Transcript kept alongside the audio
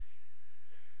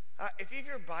If you have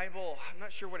your Bible, I'm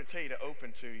not sure what to tell you to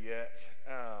open to yet.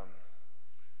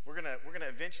 We're gonna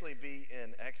eventually be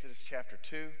in Exodus chapter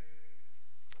 2.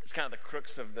 It's kind of the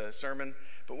crux of the sermon,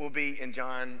 but we'll be in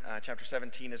John chapter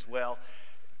 17 as well.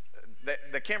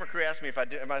 The camera crew asked me if I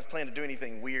was planning to do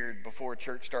anything weird before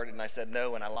church started, and I said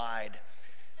no, and I lied.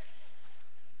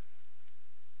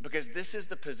 Because this is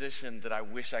the position that I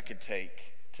wish I could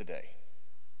take today.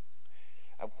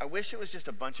 I wish it was just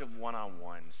a bunch of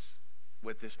one-on-ones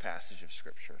with this passage of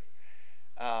Scripture.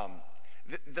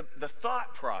 The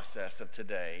thought process of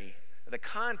today, the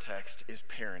context is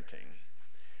parenting.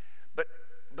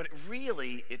 But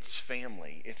really, it's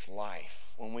family, it's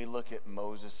life when we look at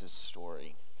Moses'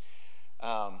 story.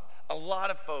 A lot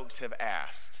of folks have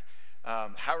asked,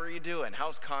 how are you doing?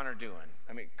 How's Connor doing?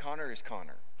 I mean, Connor is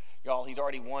Connor. Y'all, he's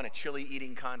already won a chili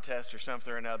eating contest or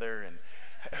something or another, and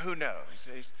who knows?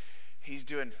 He's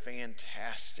doing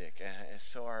fantastic, and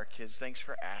so are our kids. Thanks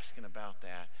for asking about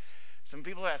that. Some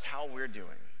people ask how we're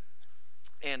doing.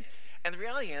 And the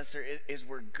reality answer is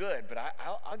we're good, but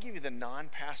I'll give you the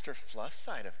non-pastor fluff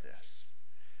side of this.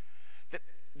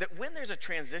 That when there's a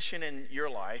transition in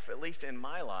your life, at least in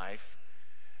my life,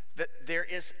 that there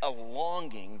is a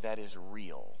longing that is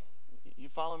real. You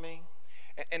follow me?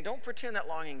 And don't pretend that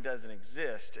longing doesn't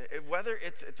exist. Whether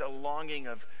it's a longing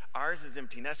of ours as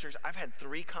empty nesters. I've had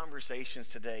 3 conversations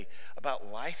today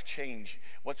about life change,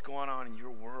 what's going on in your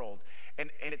world. And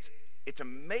it's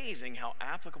amazing how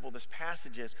applicable this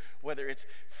passage is, whether it's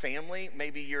family,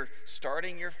 maybe you're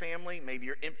starting your family, maybe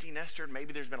you're empty nestered,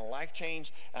 maybe there's been a life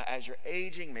change as you're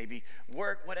aging, maybe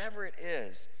work, whatever it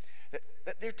is.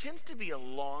 That there tends to be a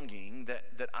longing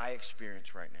that I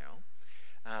experience right now.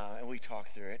 And we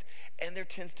talk through it. And there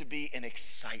tends to be an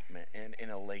excitement and an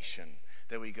elation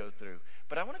that we go through.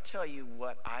 But I want to tell you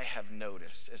what I have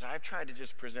noticed as I've tried to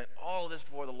just present all of this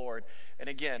before the Lord. And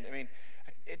again, I mean,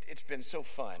 it's been so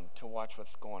fun to watch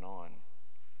what's going on.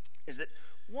 Is that,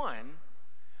 one,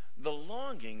 the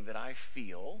longing that I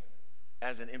feel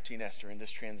as an empty nester in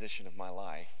this transition of my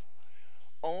life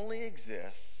only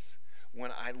exists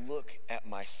when I look at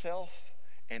myself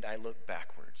and I look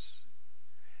backwards.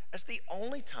 That's the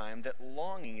only time that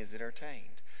longing is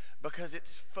entertained, because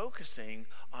it's focusing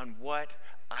on what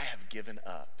I have given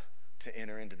up to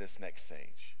enter into this next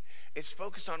stage. It's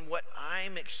focused on what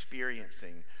I'm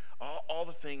experiencing, all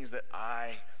the things that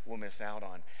I will miss out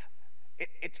on.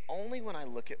 It's only when I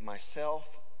look at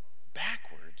myself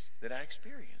backwards that I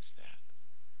experience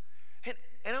that.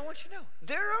 And I want you to know,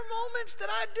 there are moments that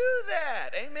I do that.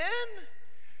 Amen?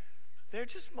 They're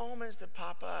just moments that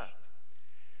pop up.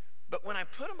 But when I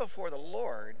put them before the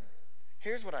Lord,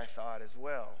 here's what I thought as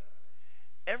well.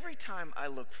 Every time I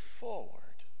look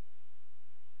forward,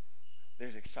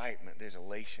 there's excitement, there's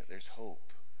elation, there's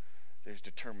hope, there's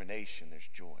determination, there's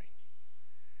joy.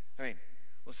 I mean,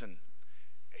 listen,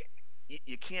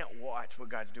 you can't watch what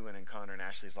God's doing in Connor and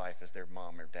Ashley's life as their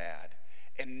mom or dad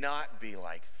and not be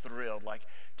like thrilled. Like,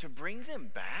 to bring them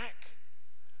back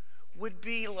would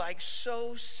be like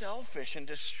so selfish and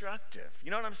destructive.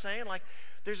 You know what I'm saying? Like,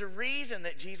 there's a reason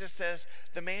that Jesus says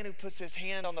the man who puts his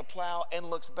hand on the plow and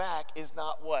looks back is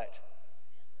not what?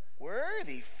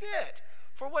 Worthy, fit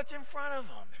for what's in front of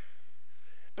him.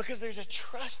 Because there's a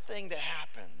trust thing that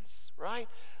happens, right?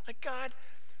 Like, God,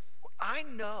 I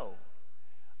know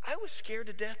I was scared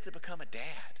to death to become a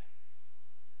dad,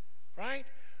 right?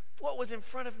 What was in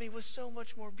front of me was so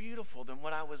much more beautiful than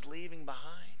what I was leaving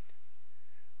behind,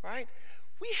 right?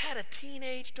 We had a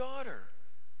teenage daughter,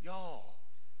 y'all.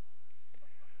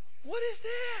 What is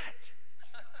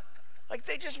that? Like,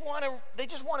 they just want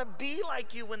to be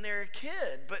like you when they're a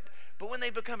kid, but when they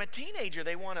become a teenager,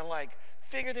 they want to like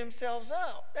figure themselves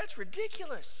out. That's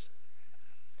ridiculous.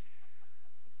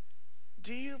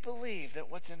 Do you believe that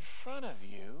what's in front of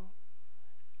you,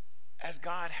 as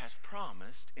God has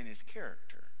promised in his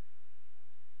character,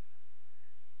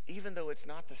 even though it's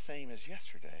not the same as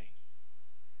yesterday,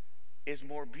 is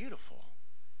more beautiful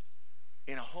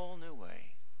in a whole new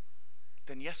way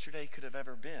than yesterday could have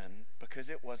ever been, because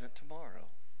it wasn't tomorrow?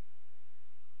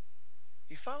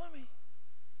 You follow me?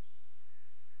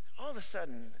 All of a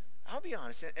sudden, I'll be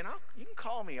honest, and you can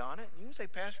call me on it. You can say,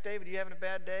 Pastor David, are you having a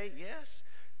bad day? Yes.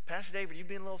 Pastor David, are you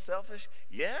being a little selfish?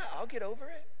 Yeah, I'll get over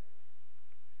it.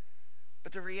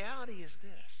 But the reality is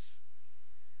this,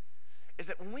 is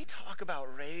that when we talk about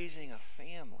raising a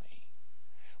family,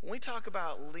 when we talk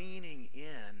about leaning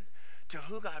in to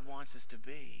who God wants us to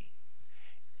be,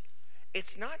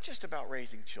 it's not just about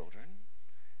raising children.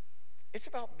 It's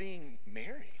about being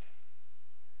married.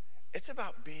 It's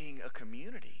about being a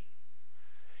community.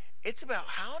 It's about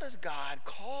how does God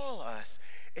call us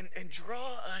and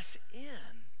draw us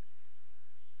in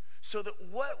so that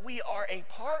what we are a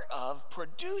part of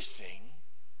producing,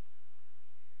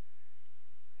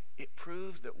 it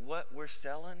proves that what we're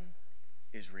selling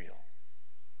is real.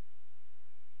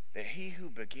 That he who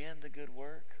began the good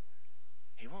work,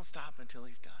 he won't stop until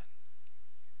he's done.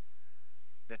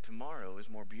 That tomorrow is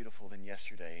more beautiful than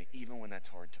yesterday, even when that's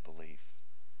hard to believe.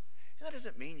 And that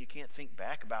doesn't mean you can't think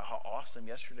back about how awesome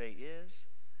yesterday is.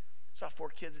 I saw 4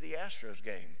 kids at the Astros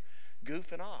game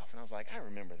goofing off, and I was like, I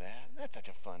remember that. That's such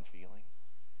a fun feeling.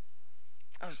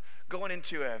 I was going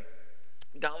into a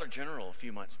Dollar General a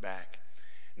few months back,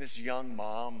 and this young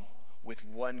mom with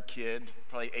 1 kid,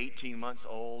 probably 18 months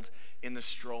old, in the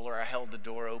stroller. I held the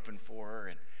door open for her,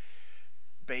 and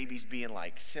baby's being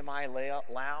like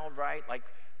semi-loud, right? Like,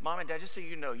 Mom and Dad, just so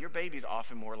you know, your baby's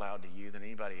often more loud to you than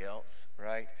anybody else,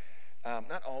 right?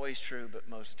 Not always true, but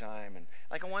most of the time. And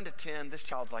like a 1 to 10, this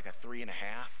child's like a 3.5,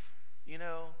 you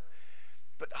know?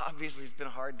 But obviously it's been a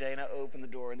hard day, and I open the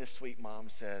door, and this sweet mom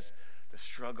says, the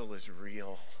struggle is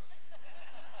real.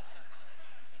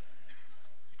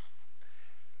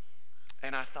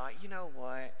 And I thought, you know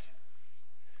what?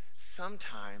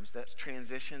 Sometimes that's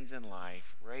transitions in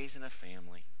life, raising a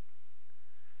family.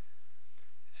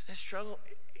 The struggle,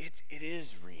 it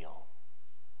is real.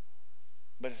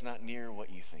 But it's not near what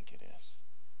you think it is.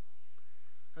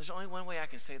 There's only one way I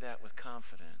can say that with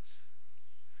confidence.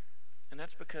 And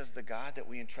that's because the God that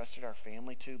we entrusted our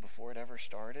family to before it ever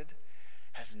started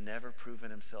has never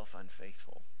proven himself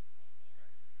unfaithful.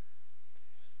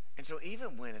 And so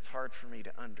even when it's hard for me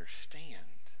to understand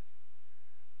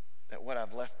that what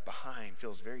I've left behind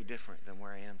feels very different than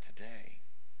where I am today,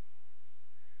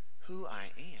 who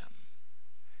I am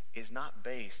is not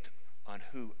based on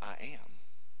who I am.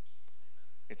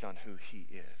 It's on who he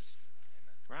is.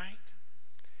 Right?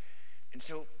 And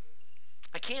so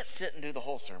I can't sit and do the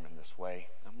whole sermon this way.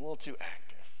 I'm a little too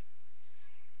active.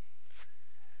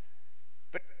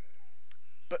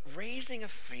 But raising a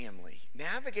family,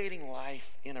 navigating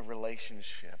life in a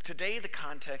relationship. Today the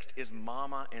context is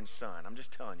mama and son. I'm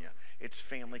just telling you, it's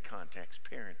family context,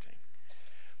 parenting.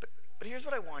 But here's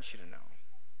what I want you to know.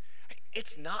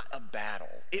 It's not a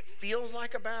battle. It feels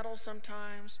like a battle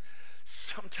sometimes.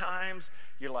 Sometimes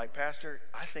you're like, Pastor,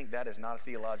 I think that is not a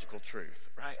theological truth,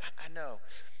 right? I know.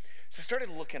 So I started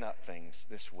looking up things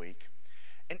this week.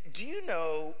 And do you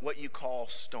know what you call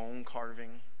stone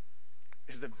carving?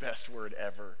 Is the best word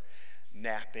ever.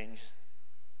 Napping.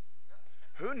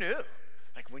 Who knew?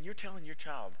 Like when you're telling your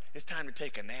child it's time to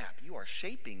take a nap, you are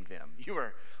shaping them. You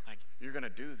are like, you're going to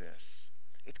do this.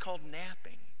 It's called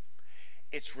napping.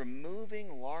 It's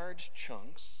removing large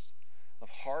chunks of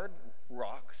hard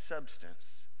rock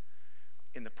substance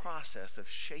in the process of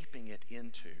shaping it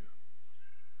into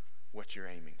what you're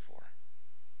aiming for.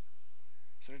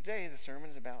 So today the sermon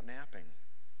is about napping.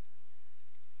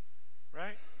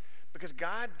 Right? Because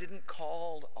God didn't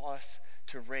call us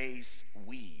to raise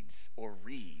weeds or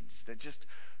reeds that just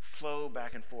flow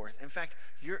back and forth. In fact,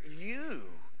 you,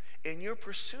 in your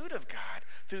pursuit of God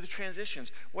through the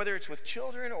transitions, whether it's with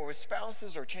children or with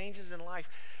spouses or changes in life,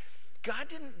 God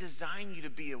didn't design you to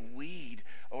be a weed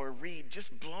or a reed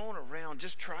just blown around,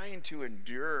 just trying to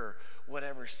endure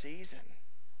whatever season.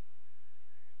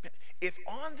 If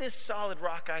on this solid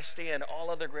rock I stand,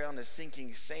 all other ground is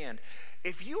sinking sand.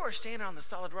 If you are standing on the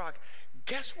solid rock,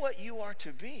 guess what you are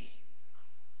to be?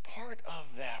 Part of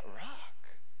that rock.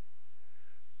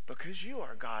 Because you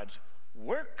are God's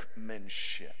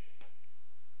workmanship.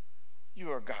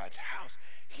 You are God's house.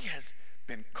 He has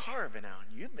been carving on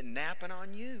you, been napping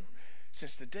on you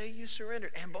since the day you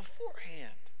surrendered and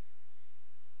beforehand.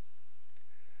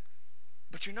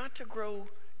 But you're not to grow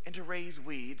and to raise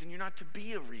weeds, and you're not to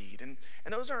be a reed. And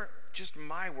those aren't just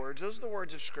my words. Those are the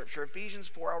words of Scripture. Ephesians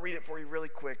 4, I'll read it for you really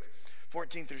quick,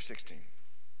 14 through 16.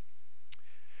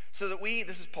 So that we,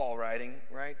 this is Paul writing,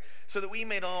 right? So that we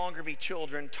may no longer be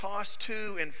children, tossed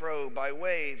to and fro by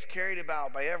waves, carried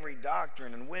about by every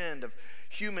doctrine and wind of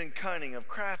human cunning, of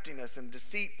craftiness and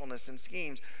deceitfulness and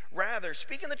schemes. Rather,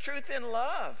 speaking the truth in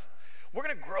love, we're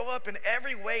going to grow up in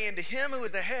every way into him who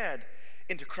is the head,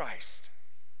 into Christ,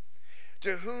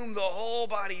 to whom the whole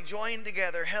body joined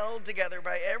together, held together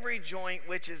by every joint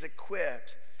which is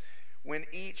equipped, when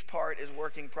each part is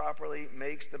working properly,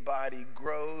 makes the body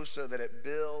grow so that it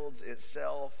builds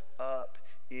itself up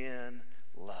in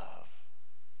love.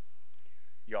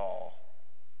 Y'all,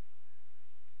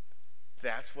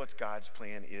 that's what God's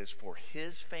plan is for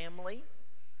his family.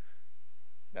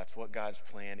 That's what God's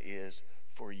plan is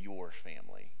for your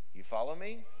family. You follow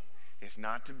me? It's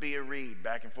not to be a reed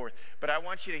back and forth. But I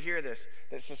want you to hear this,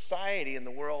 that society in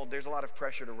the world, there's a lot of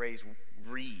pressure to raise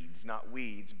reeds, not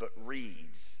weeds, but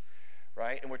reeds.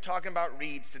 right? And we're talking about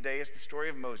reeds today. It's the story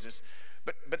of Moses.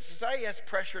 But society has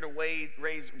pressure to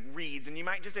raise reeds, and you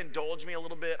might just indulge me a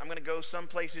little bit. I'm going to go some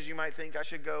places you might think I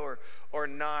should go or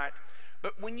not.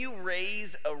 But when you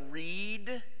raise a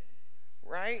reed,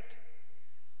 right,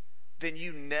 then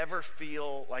you never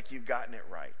feel like you've gotten it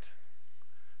right.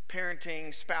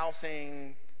 Parenting,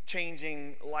 spousing,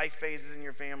 changing life phases in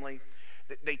your family,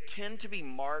 they tend to be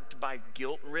marked by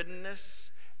guilt-riddenness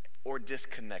or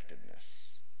disconnectedness.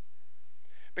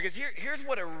 Because here's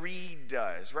what a reed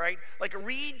does, right? Like a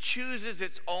reed chooses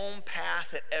its own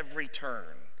path at every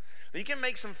turn. You can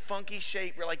make some funky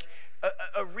shape. Like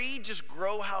a reed just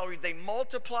grow how they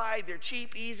multiply. They're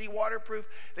cheap, easy, waterproof.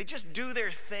 They just do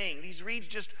their thing. These reeds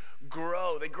just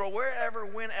grow. They grow wherever,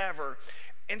 whenever.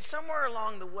 And somewhere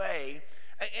along the way,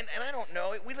 and I don't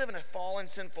know, we live in a fallen,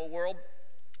 sinful world.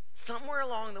 Somewhere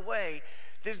along the way,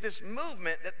 there's this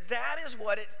movement that is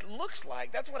what it looks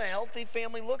like. That's what a healthy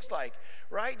family looks like,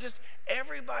 right? Just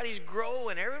everybody's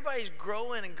growing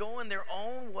and going their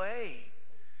own way.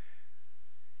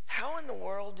 How in the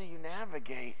world do you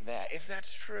navigate that if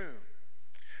that's true?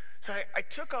 So I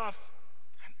took off,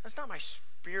 that's not my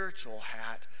spiritual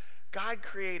hat. God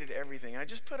created everything. I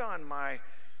just put on my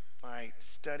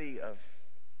study of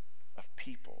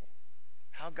people,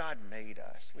 how God made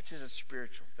us, which is a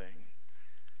spiritual thing.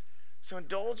 So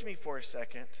indulge me for a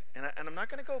second, and I'm not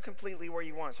going to go completely where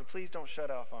you want, so please don't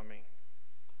shut off on me.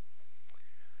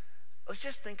 Let's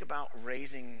just think about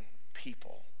raising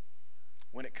people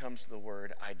when it comes to the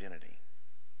word identity,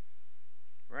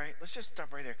 right? Let's just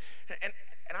stop right there. And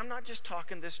I'm not just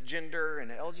talking this gender and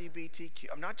LGBTQ.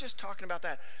 I'm not just talking about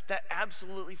that. That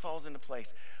absolutely falls into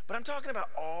place. But I'm talking about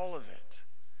all of it.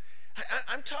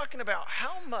 I'm talking about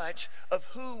how much of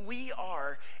who we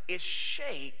are is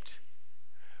shaped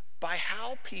by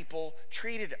how people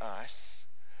treated us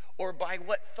or by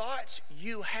what thoughts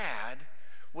you had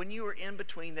when you were in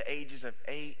between the ages of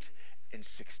 8 and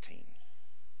 16.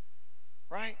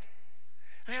 Right?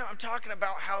 I'm talking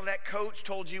about how that coach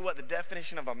told you what the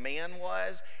definition of a man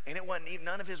was, and it wasn't even,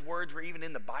 none of his words were even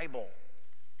in the Bible.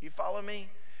 You follow me?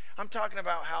 I'm talking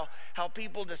about how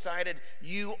people decided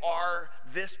you are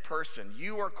this person.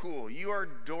 You are cool. You are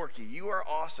dorky. You are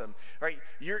awesome. Right?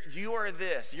 You are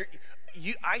this.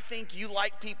 I think you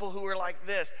like people who are like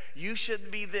this. You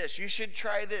should be this. You should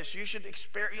try this. You should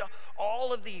experience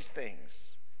all of these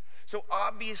things. So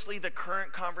obviously the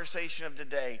current conversation of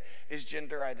today is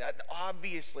gender identity.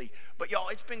 Obviously. But y'all,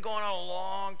 it's been going on a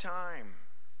long time.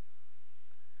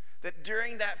 That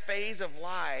during that phase of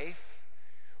life,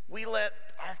 we let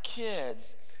our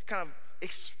kids kind of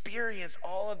experience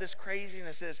all of this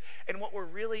craziness. And what we're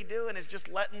really doing is just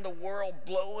letting the world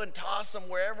blow and toss them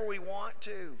wherever we want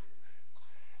to.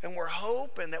 And we're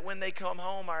hoping that when they come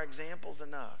home, our example's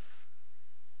enough.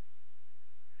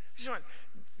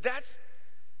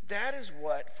 That is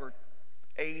what, for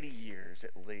 80 years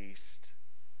at least,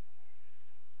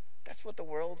 that's what the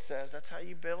world says. That's how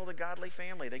you build a godly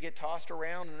family. They get tossed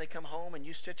around and they come home and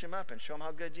you stitch them up and show them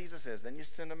how good Jesus is. Then you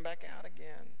send them back out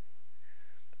again.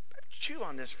 But chew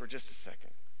on this for just a second.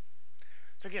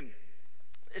 So again,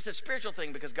 it's a spiritual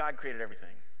thing because God created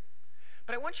everything.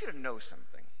 But I want you to know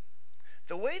something.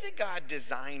 The way that God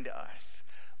designed us,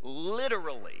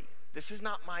 literally, this is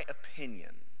not my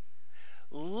opinion,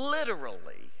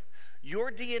 literally,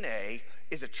 your DNA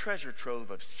is a treasure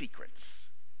trove of secrets.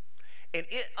 And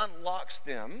it unlocks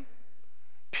them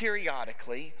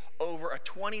periodically over a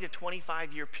 20 to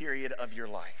 25 year period of your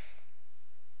life.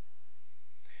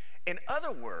 In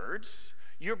other words,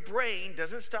 your brain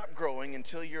doesn't stop growing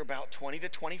until you're about 20 to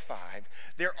 25.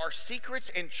 There are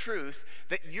secrets and truth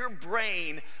that your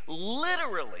brain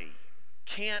literally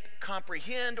can't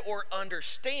comprehend or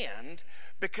understand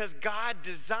because God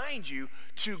designed you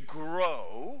to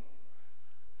grow.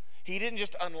 He didn't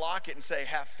just unlock it and say,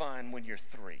 have fun when you're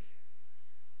 3.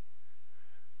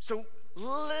 So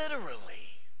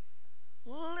literally,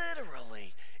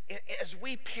 as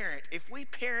we parent, if we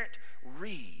parent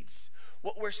reeds,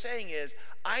 what we're saying is,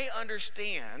 I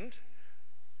understand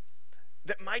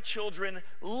that my children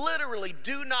literally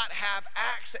do not have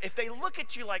access. If they look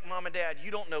at you like, Mom and Dad,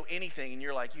 you don't know anything, and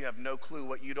you're like, you have no clue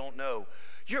what you don't know,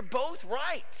 you're both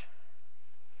right.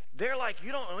 They're like,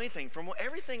 you don't know anything. From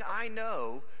everything I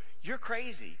know, you're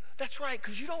crazy. That's right,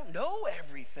 because you don't know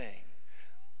everything.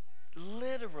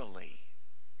 Literally.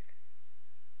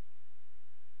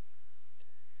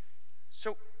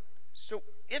 So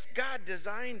if God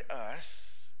designed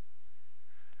us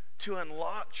to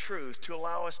unlock truth, to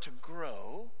allow us to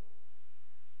grow,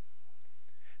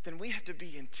 then we have to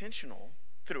be intentional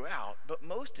throughout, but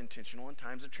most intentional in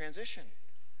times of transition.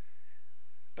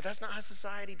 But that's not how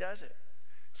society does it.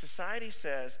 Society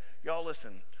says, y'all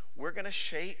listen, we're going to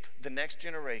shape the next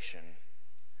generation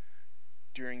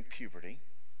during puberty,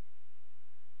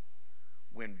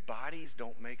 when bodies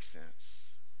don't make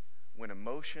sense, when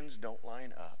emotions don't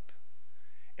line up,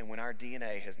 and when our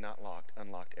DNA has not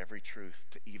unlocked every truth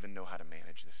to even know how to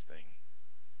manage this thing.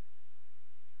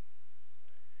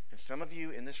 And some of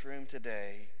you in this room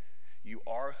today, you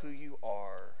are who you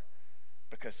are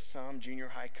because some junior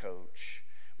high coach,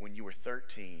 when you were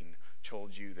 13,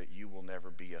 told you that you will never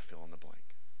be a fill in the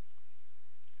blank.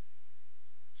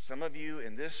 Some of you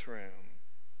in this room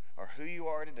are who you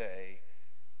are today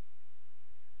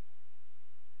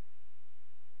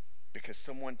because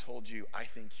someone told you, I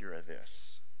think you're a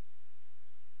this.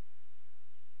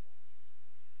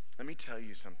 Let me tell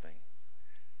you something.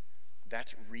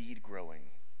 That's reed growing.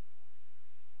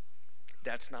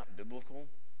 That's not biblical.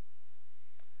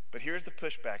 But here's the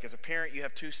pushback. As a parent, you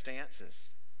have two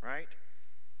stances, right?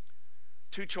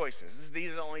 Two choices.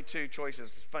 These are the only two choices.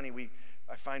 It's funny,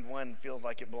 I find one feels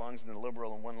like it belongs in the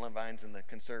liberal and one finds in the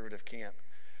conservative camp.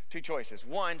 Two choices.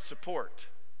 One, support.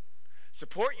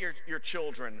 Support your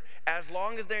children as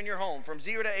long as they're in your home. From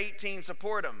 0 to 18,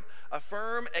 support them.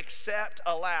 Affirm, accept,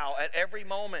 allow at every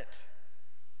moment.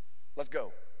 Let's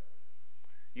go.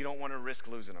 You don't want to risk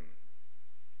losing them.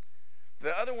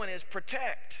 The other one is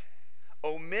protect,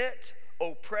 omit,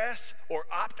 oppress, or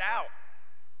opt out,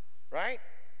 right?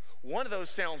 One of those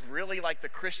sounds really like the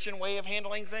Christian way of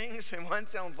handling things, and one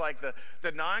sounds like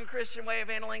the non-Christian way of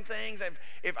handling things.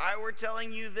 If I were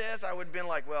telling you this, I would have been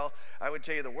like, well, I would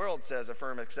tell you the world says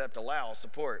affirm, accept, allow,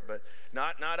 support, but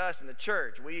not us in the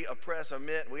church. We oppress,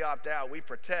 omit, we opt out, we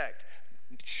protect.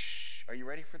 Shh, are you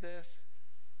ready for this?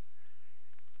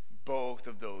 Both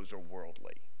of those are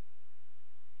worldly.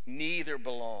 Neither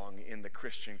belong in the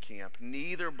Christian camp.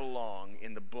 Neither belong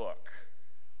in the book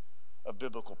of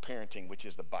biblical parenting, which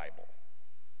is the Bible.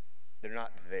 They're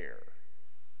not there.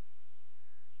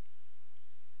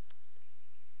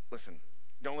 Listen,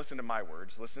 don't listen to my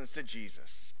words. Listen to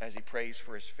Jesus as he prays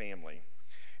for his family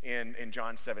in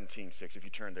John 17:6. If you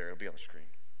turn there, it'll be on the screen.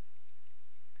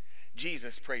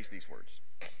 Jesus prays these words.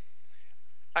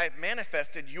 I have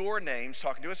manifested your names,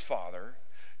 talking to his Father,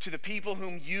 to the people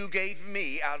whom you gave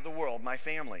me out of the world, my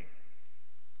family.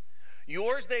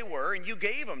 Yours they were, and you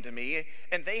gave them to me,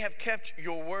 and they have kept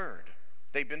your word.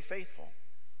 They've been faithful.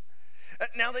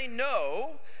 Now they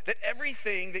know that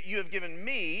everything that you have given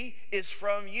me is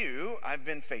from you. I've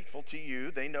been faithful to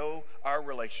you. They know our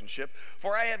relationship.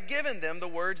 For I have given them the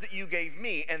words that you gave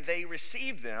me, and they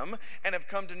received them, and have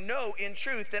come to know in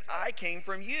truth that I came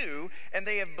from you, and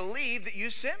they have believed that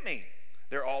you sent me.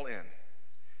 They're all in.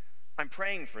 I'm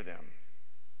praying for them.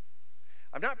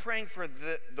 I'm not praying for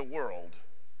the world,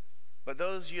 but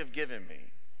those you have given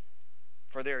me,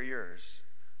 for they're yours.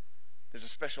 There's a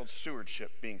special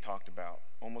stewardship being talked about.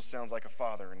 Almost sounds like a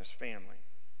father and his family.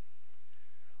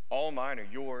 All mine are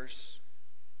yours.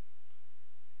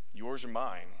 Yours are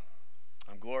mine.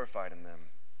 I'm glorified in them.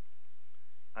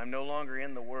 I'm no longer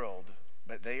in the world,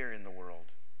 but they are in the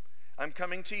world. I'm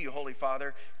coming to you, Holy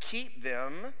Father. Keep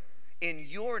them in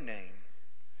your name,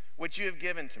 which you have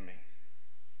given to me,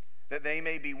 that they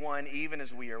may be one even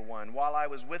as we are one. While I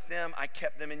was with them, I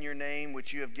kept them in your name,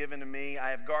 which you have given to me.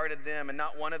 I have guarded them, and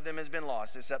not one of them has been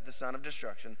lost, except the son of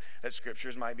destruction, that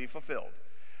scriptures might be fulfilled.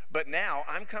 But now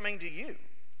I'm coming to you.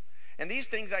 And these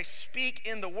things I speak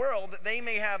in the world, that they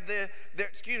may have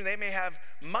they may have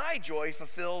my joy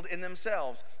fulfilled in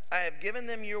themselves. I have given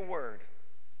them your word.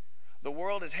 The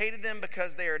world has hated them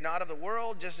because they are not of the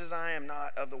world, just as I am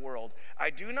not of the world. I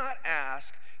do not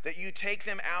ask that you take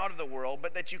them out of the world,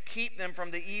 but that you keep them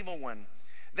from the evil one.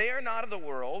 They are not of the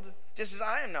world, just as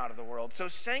I am not of the world. So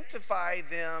sanctify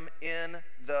them in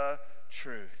the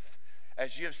truth.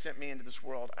 As you have sent me into this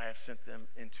world, I have sent them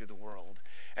into the world.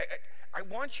 I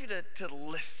want you to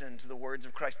listen to the words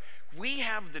of Christ. We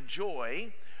have the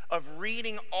joy of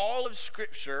reading all of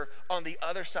Scripture on the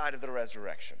other side of the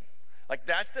resurrection. Like,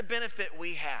 that's the benefit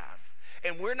we have.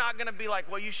 And we're not going to be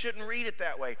like, well, you shouldn't read it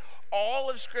that way. All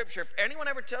of Scripture, if anyone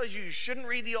ever tells you shouldn't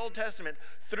read the Old Testament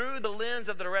through the lens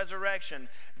of the resurrection,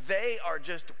 they are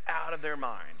just out of their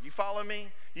mind. You follow me?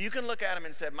 You can look at them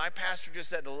and say, my pastor just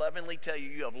said to lovingly tell you,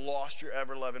 you have lost your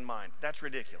ever-loving mind. That's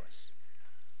ridiculous.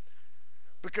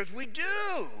 Because we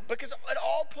do. Because it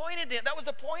all pointed in. That was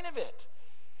the point of it.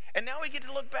 And now we get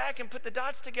to look back and put the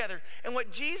dots together. And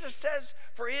what Jesus says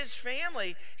for his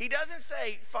family, he doesn't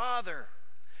say, Father,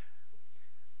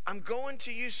 I'm going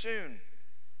to you soon.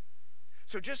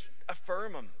 So just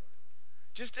affirm them.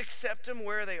 Just accept them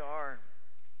where they are.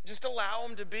 Just allow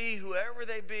them to be whoever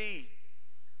they be.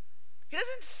 He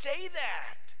doesn't say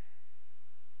that.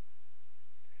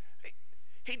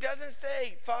 He doesn't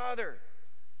say, Father,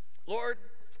 Lord,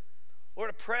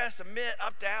 oppress, omit,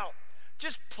 opt out.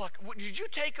 Just pluck. Did you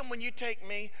take them when you take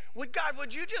me?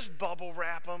 Would you just bubble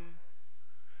wrap them?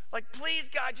 Like, please,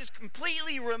 God, just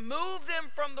completely remove them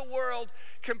from the world.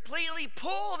 Completely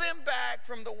pull them back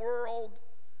from the world.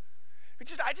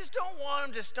 I just don't want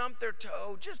them to stump their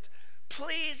toe. Just,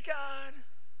 please, God.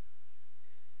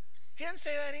 He didn't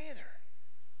say that either.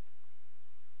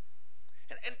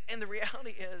 And the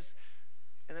reality is,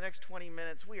 in the next 20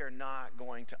 minutes, we are not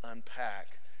going to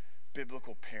unpack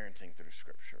biblical parenting through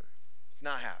Scripture. It's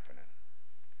not happening.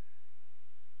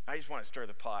 I just want to stir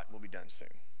the pot. We'll be done soon,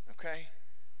 okay?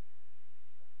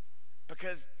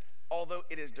 Because although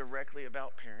it is directly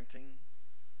about parenting,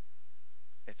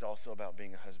 it's also about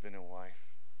being a husband and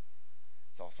wife.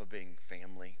 It's also being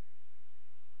family.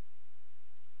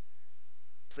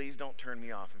 Please don't turn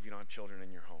me off if you don't have children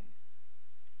in your home.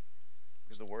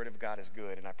 Because the Word of God is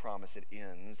good, and I promise it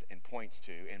ends and points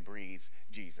to and breathes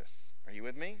Jesus. Are you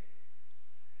with me?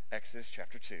 Exodus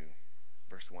chapter 2,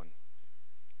 verse 1.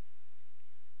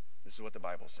 This is what the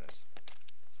Bible says.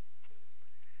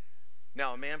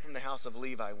 Now a man from the house of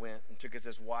Levi went and took as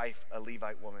his wife a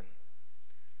Levite woman.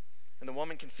 And the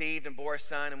woman conceived and bore a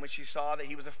son, and when she saw that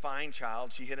he was a fine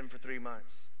child, she hid him for 3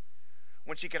 months.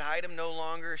 When she could hide him no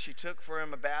longer, she took for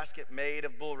him a basket made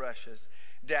of bulrushes,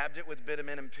 dabbed it with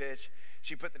bitumen and pitch.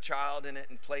 She put the child in it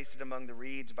and placed it among the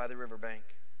reeds by the riverbank.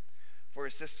 For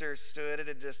his sister stood at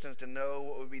a distance to know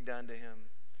what would be done to him.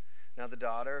 Now the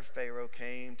daughter of Pharaoh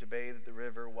came to bathe at the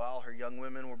river while her young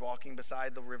women were walking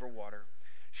beside the river water.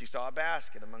 She saw a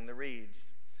basket among the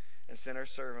reeds and sent her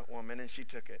servant woman, and she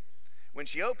took it. When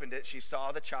she opened it, she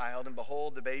saw the child, and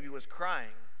behold, the baby was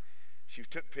crying. She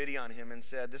took pity on him and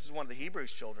said, "This is one of the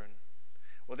Hebrews' children."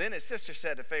 Well, then his sister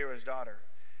said to Pharaoh's daughter,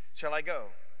 "Shall I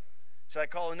go? Shall I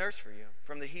call a nurse for you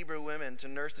from the Hebrew women to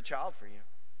nurse the child for you?"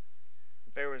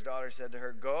 And Pharaoh's daughter said to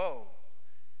her, "Go."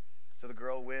 So the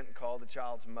girl went and called the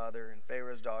child's mother, and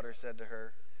Pharaoh's daughter said to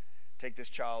her, "Take this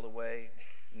child away,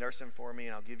 nurse him for me,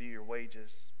 and I'll give you your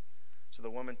wages." So the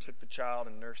woman took the child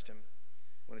and nursed him.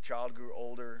 When the child grew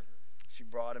older, she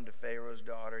brought him to Pharaoh's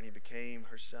daughter, and he became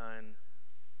her son.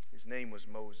 His name was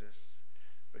Moses,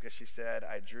 because she said,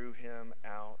 "I drew him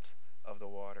out of the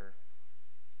water."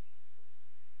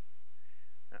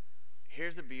 Now,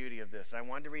 here's the beauty of this. I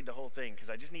wanted to read the whole thing because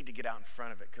I just need to get out in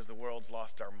front of it because the world's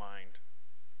lost our mind.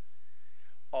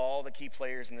 All the key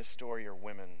players in this story are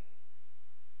women,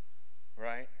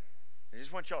 right? I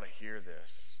just want y'all to hear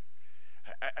this.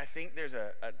 I think there's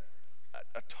a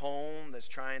tone that's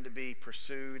trying to be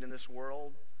pursued in this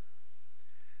world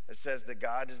that says that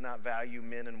God does not value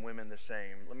men and women the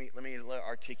same. Let me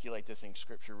articulate this in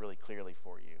Scripture really clearly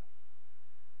for you.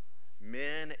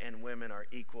 Men and women are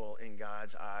equal in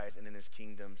God's eyes and in his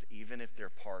kingdoms, even if their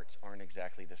parts aren't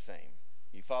exactly the same.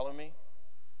 You follow me?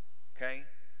 Okay?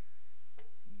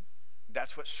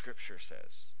 That's what Scripture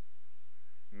says.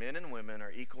 Men and women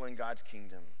are equal in God's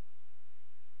kingdom,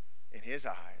 in his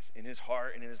eyes, in his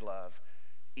heart, and in his love,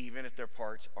 even if their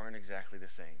parts aren't exactly the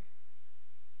same.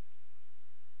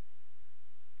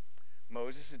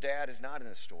 Moses' dad is not in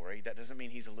the story. That doesn't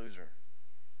mean he's a loser.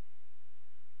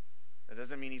 That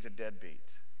doesn't mean he's a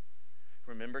deadbeat.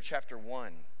 Remember chapter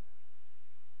 1.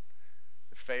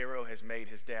 The Pharaoh has made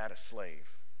his dad a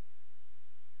slave.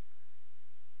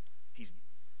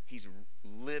 He's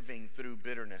living through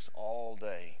bitterness all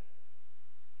day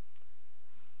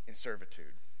in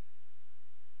servitude.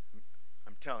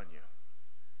 I'm telling you,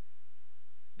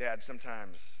 Dad,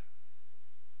 sometimes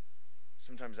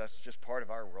that's just part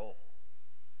of our role.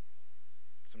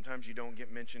 Sometimes you don't get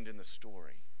mentioned in the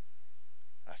story.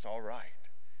 That's all right.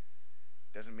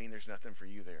 Doesn't mean there's nothing for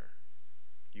you there.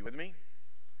 You with me?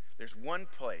 There's one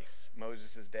place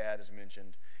Moses' dad is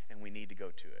mentioned, and we need to go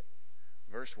to it.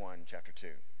 Verse 1, chapter 2.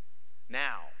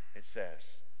 Now, it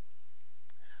says,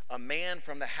 a man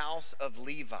from the house of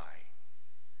Levi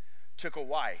took a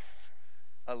wife,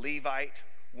 a Levite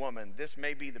woman. This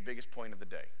may be the biggest point of the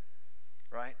day,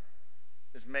 right?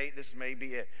 This may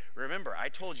be it. Remember, I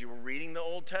told you we're reading the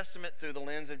Old Testament through the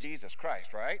lens of Jesus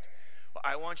Christ, right? Well,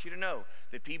 I want you to know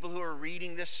that people who are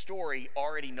reading this story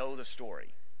already know the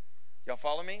story. Y'all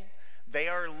follow me? They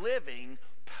are living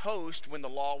post when the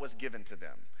law was given to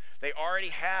them. They already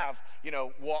have,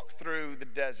 walked through the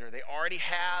desert. They already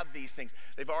have these things.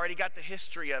 They've already got the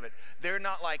history of it. They're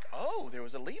not like, oh, there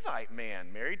was a Levite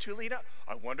man married to a Levite.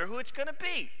 I wonder who it's going to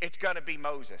be. It's going to be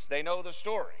Moses. They know the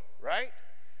story, right?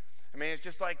 I mean, it's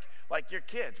just like your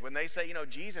kids. When they say,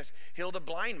 Jesus healed a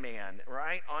blind man,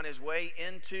 right, on his way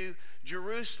into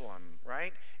Jerusalem,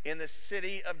 right, in the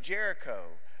city of Jericho.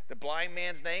 The blind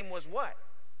man's name was what?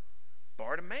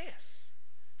 Bartimaeus.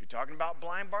 talking about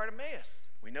blind Bartimaeus.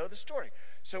 We know the story.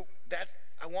 So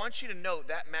I want you to know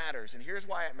that matters, and here's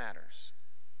why it matters.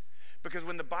 Because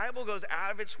when the Bible goes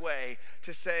out of its way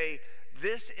to say,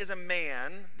 this is a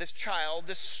man, this child,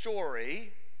 this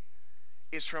story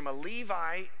is from a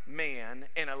Levite man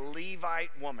and a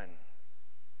Levite woman.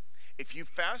 If you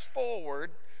fast forward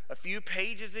a few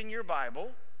pages in your Bible,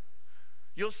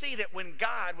 you'll see that when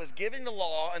God was giving the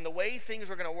law and the way things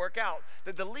were going to work out,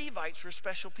 that the Levites were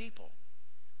special people.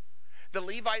 The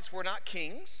Levites were not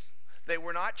kings. They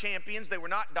were not champions. They were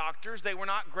not doctors. They were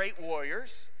not great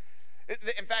warriors.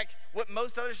 In fact, what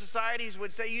most other societies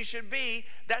would say you should be,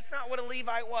 that's not what a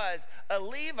Levite was. A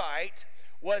Levite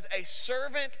was a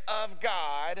servant of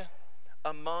God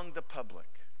among the public.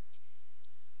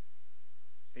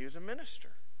 He was a minister.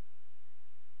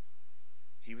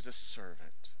 He was a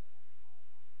servant.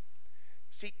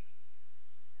 See,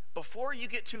 before you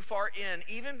get too far in,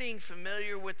 even being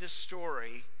familiar with this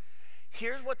story,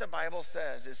 here's what the Bible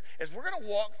says, is as we're going to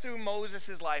walk through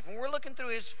Moses' life, and we're looking through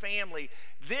his family,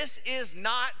 this is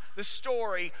not the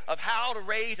story of how to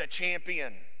raise a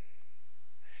champion.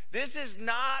 This is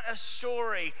not a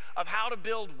story of how to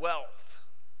build wealth.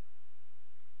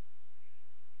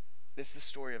 This is the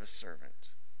story of a servant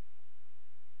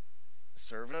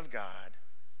of God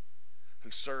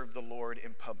who served the Lord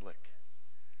in public.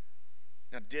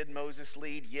 Now, did Moses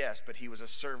lead? Yes, but he was a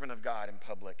servant of God in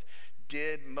public.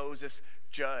 Did Moses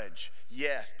judge?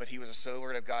 Yes, but he was a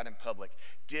servant of God in public.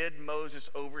 Did Moses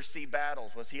oversee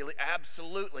battles? Was he?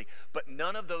 Absolutely. But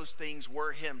none of those things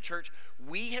were him. Church,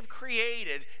 we have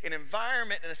created an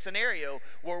environment and a scenario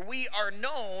where we are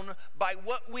known by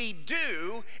what we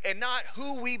do and not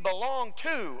who we belong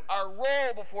to, our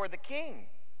role before the King.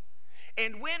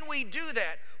 And when we do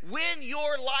that, when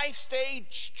your life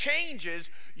stage changes,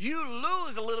 you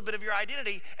lose a little bit of your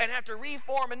identity and have to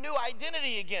reform a new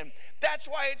identity again. That's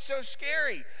why it's so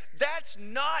scary. That's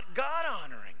not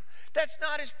God-honoring. That's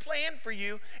not his plan for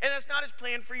you, and that's not his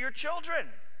plan for your children.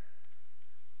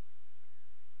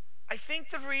 I think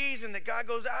the reason that God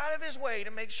goes out of his way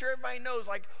to make sure everybody knows,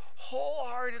 like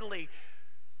wholeheartedly,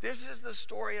 this is the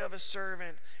story of a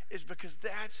servant, is because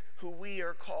that's who we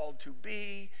are called to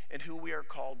be and who we are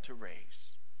called to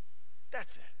raise.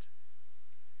 That's it.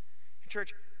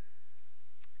 Church,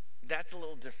 that's a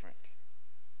little different.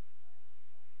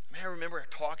 I remember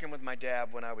talking with my dad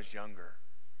when I was younger.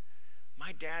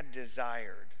 My dad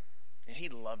desired, and he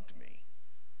loved me,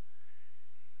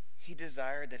 he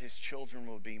desired that his children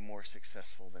would be more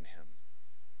successful than him.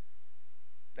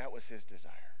 That was his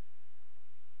desire.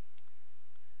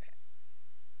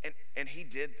 And he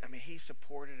did, he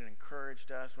supported and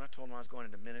encouraged us. When I told him I was going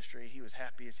into ministry, he was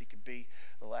happy as he could be.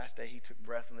 The last day he took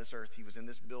breath on this earth, he was in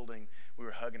this building. We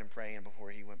were hugging and praying before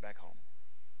he went back home.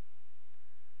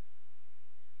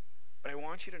 But I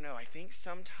want you to know, I think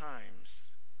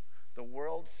sometimes the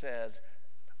world says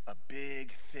a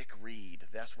big, thick reed,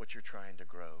 that's what you're trying to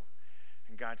grow.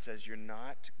 And God says, you're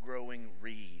not growing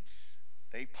reeds.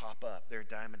 They pop up. They're a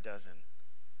dime a dozen.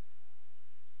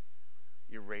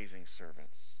 You're raising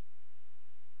servants.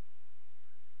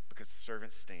 Because the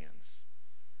servant stands.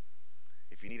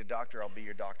 If you need a doctor, I'll be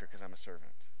your doctor because I'm a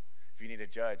servant. If you need a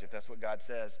judge, if that's what God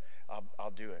says,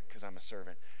 I'll do it because I'm a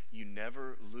servant. You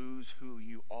never lose who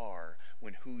you are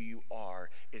when who you are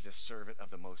is a servant of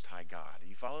the Most High God.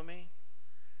 You follow me?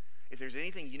 If there's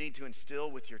anything you need to instill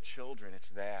with your children, it's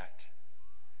that.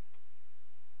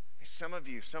 Some of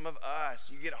you, some of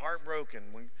us, you get heartbroken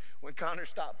when Connor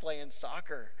stopped playing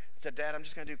soccer and said, Dad, I'm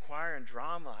just going to do choir and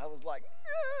drama. I was like, no.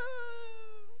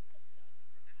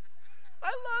 I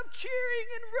love cheering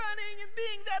and running and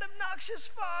being that obnoxious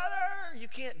father. You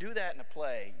can't do that in a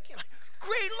play. You can't,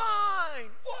 great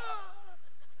line. Whoa.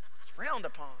 It's frowned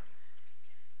upon.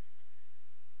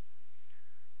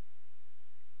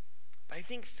 But I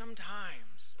think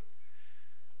sometimes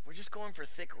we're just going for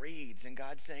thick reeds, and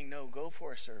God's saying, no, go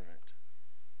for a servant.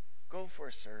 Go for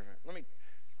a servant. Let me,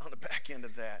 on the back end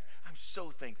of that, I'm so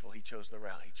thankful he chose the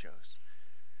route he chose.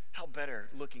 How better,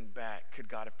 looking back, could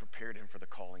God have prepared him for the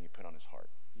calling he put on his heart?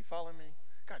 You follow me?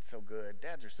 God's so good.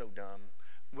 Dads are so dumb.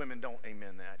 Women, don't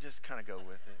amen that. Just kind of go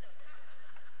with it.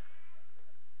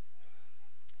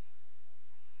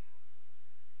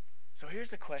 So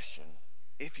here's the question.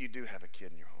 If you do have a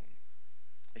kid in your home,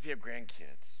 if you have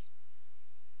grandkids,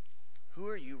 who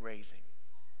are you raising?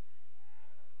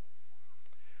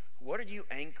 What are you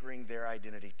anchoring their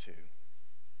identity to?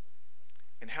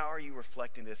 And how are you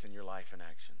reflecting this in your life and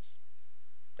actions?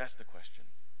 That's the question.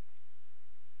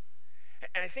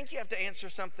 And I think you have to answer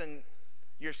something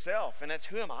yourself, and that's,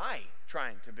 who am I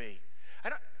trying to be?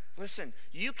 Listen,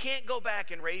 you can't go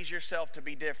back and raise yourself to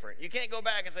be different. You can't go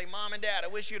back and say, Mom and Dad, I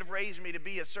wish you'd have raised me to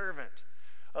be a servant.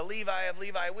 A Levi of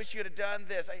Levi, I wish you'd have done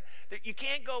this. You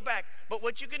can't go back. But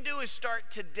what you can do is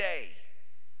start today.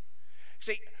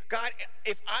 Say, God,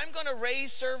 if I'm going to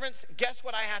raise servants, guess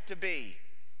what I have to be?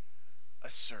 A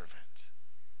servant.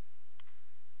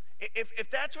 If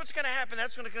that's what's going to happen,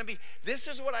 that's what it's going to be. This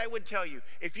is what I would tell you.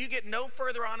 If you get no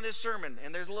further on in this sermon,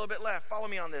 and there's a little bit left, follow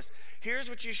me on this. Here's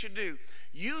what you should do.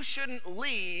 You shouldn't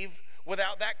leave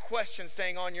without that question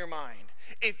staying on your mind.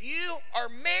 If you are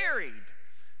married,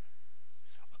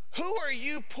 who are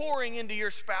you pouring into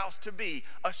your spouse to be?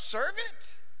 A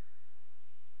servant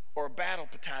or a battle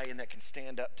battalion that can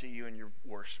stand up to you in your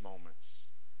worst moments?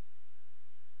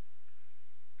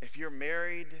 If you're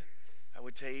married, I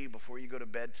would tell you before you go to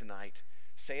bed tonight,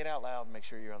 say it out loud and make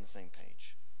sure you're on the same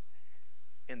page.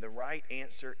 And the right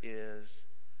answer is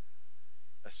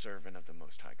a servant of the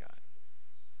Most High God.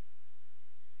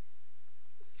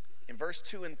 In verse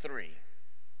 2 and 3,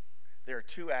 there are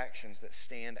two actions that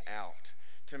stand out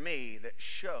to me that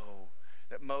show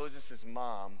that Moses'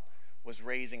 mom was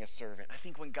raising a servant. I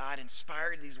think when God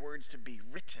inspired these words to be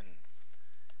written,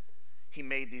 he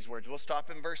made these words. We'll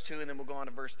stop in verse 2 and then we'll go on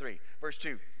to verse 3. Verse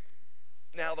 2.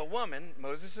 Now the woman,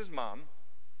 Moses' mom,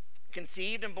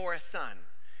 conceived and bore a son.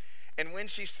 And when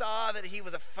she saw that he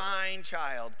was a fine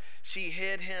child, she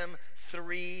hid him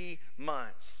 3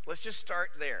 months. Let's just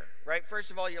start there, right? First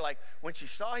of all, you're like, when she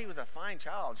saw he was a fine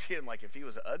child, she didn't like if he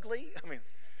was ugly. I mean,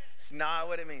 it's not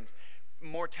what it means.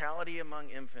 Mortality among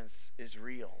infants is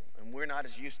real, and we're not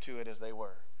as used to it as they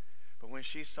were. But when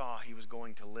she saw he was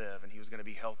going to live and he was going to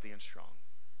be healthy and strong,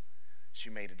 she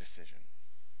made a decision.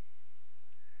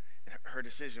 And her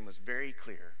decision was very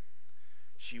clear.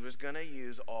 She was going to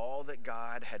use all that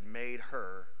God had made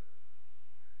her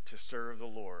to serve the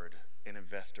Lord and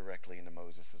invest directly into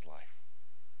Moses' life.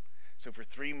 So for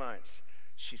 3 months,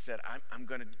 she said, I'm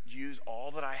going to use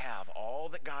all that I have, all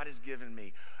that God has given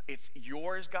me. It's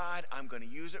yours, God. I'm going to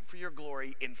use it for your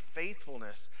glory in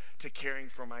faithfulness to caring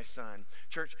for my son.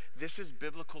 Church, this is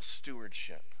biblical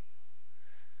stewardship.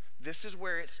 This is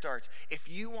where it starts. If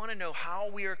you want to know how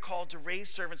we are called to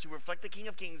raise servants who reflect the King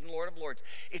of Kings and Lord of Lords,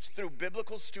 it's through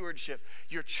biblical stewardship.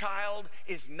 Your child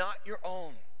is not your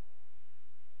own.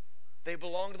 They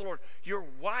belong to the Lord. Your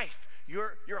wife,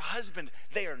 your husband,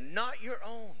 they are not your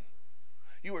own.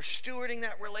 You are stewarding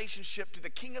that relationship to the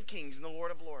King of Kings and the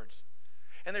Lord of Lords.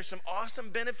 And there's some awesome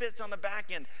benefits on the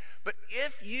back end. But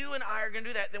if you and I are going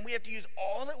to do that, then we have to use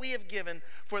all that we have given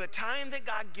for the time that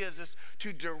God gives us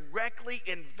to directly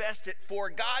invest it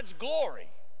for God's glory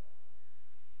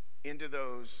into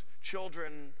those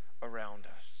children around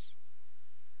us.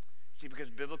 See, because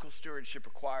biblical stewardship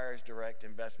requires direct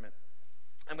investment.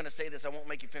 I'm going to say this. I won't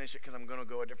make you finish it because I'm going to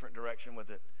go a different direction with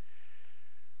it.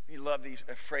 You love these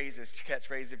phrases,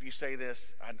 catchphrases. If you say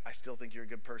this, I still think you're a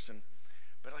good person.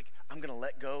 But like, I'm going to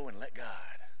let go and let God.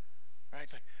 Right?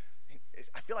 It's like,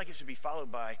 I feel like it should be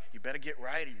followed by, you better get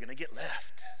right or you're going to get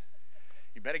left.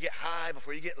 You better get high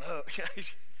before you get low.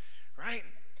 Right?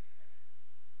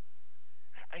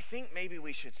 I think maybe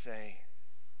we should say,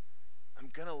 I'm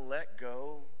going to let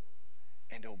go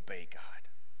and obey God.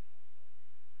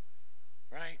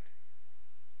 Right?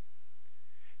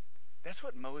 That's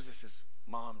what Moses'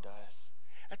 mom does.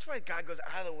 That's why God goes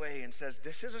out of the way and says,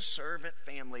 this is a servant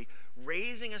family,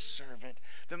 raising a servant,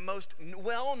 the most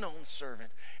well-known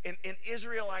servant in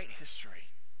Israelite history.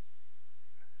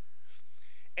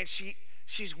 And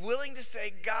she's willing to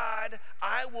say, God,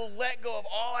 I will let go of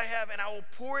all I have and I will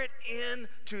pour it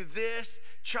into this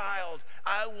child.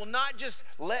 I will not just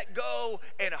let go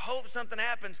and hope something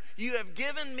happens. You have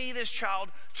given me this child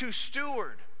to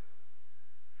steward.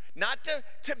 Not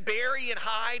to bury and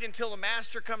hide until the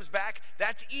master comes back.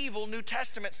 That's evil New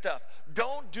Testament stuff.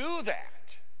 Don't do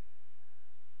that.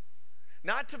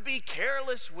 Not to be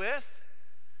careless with.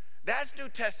 That's New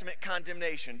Testament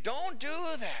condemnation. Don't do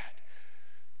that.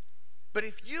 But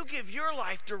if you give your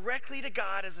life directly to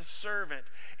God as a servant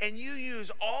and you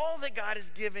use all that God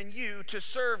has given you to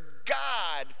serve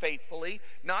God faithfully,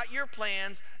 not your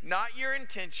plans, not your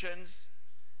intentions,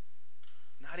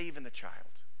 not even the child.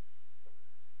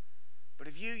 But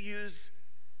if you use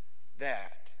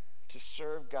that to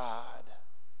serve God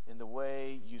in the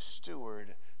way you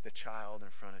steward the child in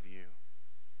front of you,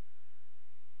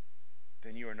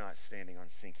 then you are not standing on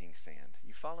sinking sand.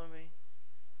 You follow me?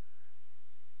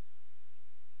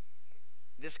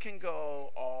 This can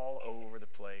go all over the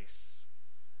place.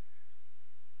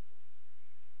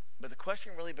 But the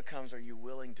question really becomes, are you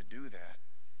willing to do that?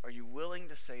 Are you willing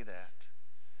to say that?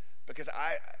 Because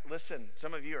listen,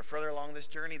 some of you are further along this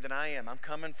journey than I am. I'm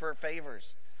coming for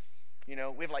favors. You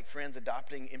know, we have like friends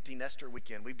adopting empty nester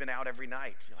weekend. We've been out every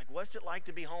night. You're like, what's it like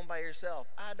to be home by yourself?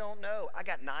 I don't know. I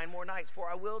got 9 more nights before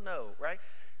I will know, right?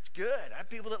 It's good. I have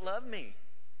people that love me.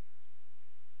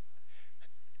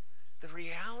 The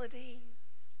reality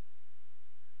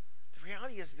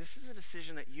is this is a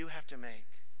decision that you have to make.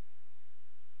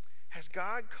 Has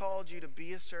God called you to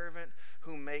be a servant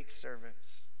who makes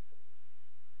servants?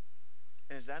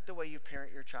 And is that the way you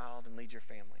parent your child and lead your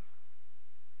family?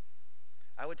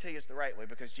 I would tell you it's the right way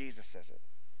because Jesus says it.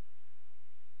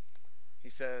 He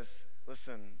says,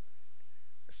 listen,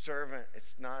 a servant,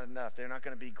 it's not enough. They're not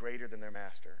going to be greater than their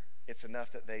master. It's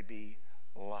enough that they be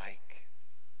like.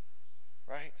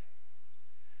 Right?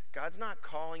 God's not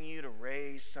calling you to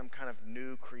raise some kind of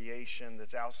new creation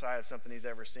that's outside of something he's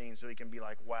ever seen so he can be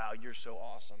like, wow, you're so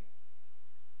awesome.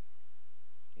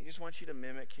 He just wants you to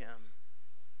mimic him,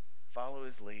 follow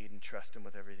his lead, and trust him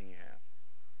with everything you have.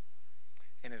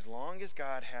 And as long as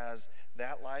God has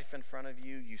that life in front of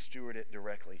you, you steward it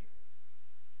directly.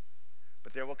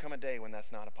 But there will come a day when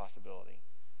that's not a possibility.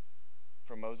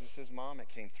 For Moses' mom, it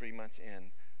came 3 months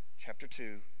in. Chapter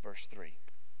 2, verse 3.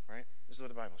 Right? This is what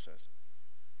the Bible says.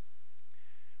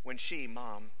 When she,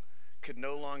 mom, could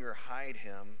no longer hide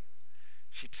him,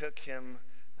 she took him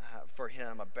for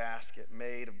him a basket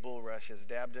made of bulrushes,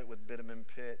 dabbed it with bitumen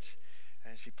pitch,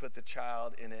 and she put the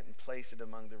child in it and placed it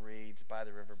among the reeds by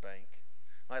the riverbank.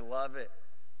 I love it.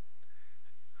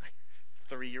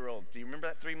 3-year-olds. Do you remember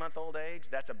that 3-month-old age?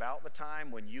 That's about the time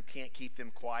when you can't keep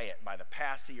them quiet by the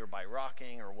passy or by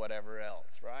rocking or whatever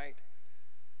else, right?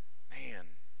 Man.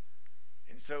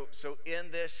 And so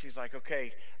in this, she's like,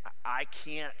 okay, I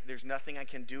can't, there's nothing I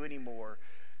can do anymore.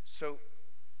 So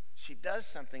she does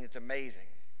something that's amazing.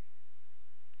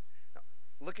 Now,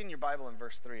 look in your Bible in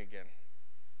verse 3 again.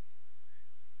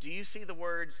 Do you see the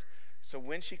words, so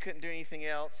when she couldn't do anything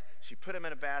else, she put him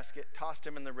in a basket, tossed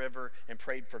him in the river, and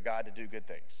prayed for God to do good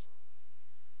things?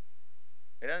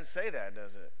 It doesn't say that,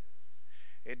 does it?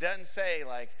 It doesn't say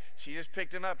like she just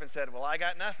picked him up and said, well, I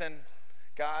got nothing.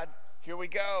 God, here we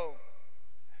go.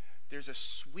 There's a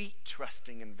sweet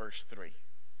trusting in verse 3.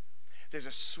 There's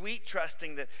a sweet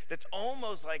trusting that's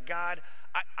almost like, God,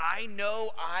 I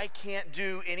know I can't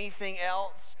do anything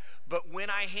else, but when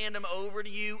I hand him over to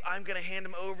you, I'm going to hand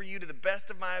him over to you to the best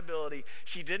of my ability.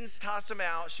 She didn't toss him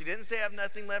out. She didn't say I have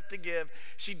nothing left to give.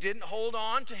 She didn't hold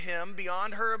on to him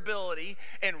beyond her ability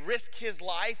and risk his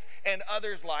life and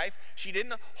others' life. She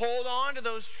didn't hold on to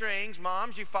those strings.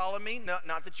 Moms, you follow me? No,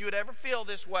 not that you would ever feel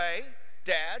this way.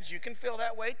 Dads, you can feel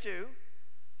that way too.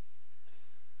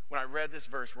 When I read this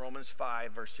verse, Romans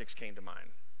 5, verse 6 came to mind.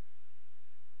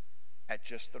 At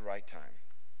just the right time.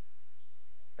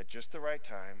 At just the right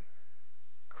time,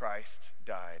 Christ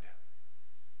died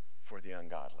for the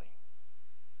ungodly.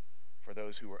 For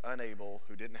those who were unable,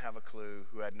 who didn't have a clue,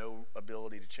 who had no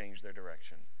ability to change their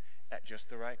direction. At just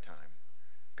the right time,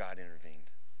 God intervened.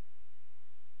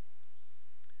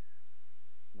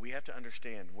 We have to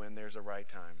understand when there's a right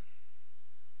time.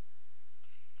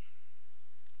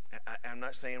 I'm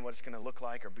not saying what it's going to look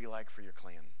like or be like for your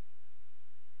clan.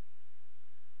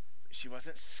 She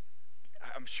wasn't,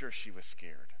 I'm sure she was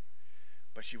scared,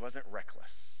 but she wasn't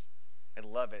reckless. I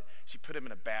love it. She put him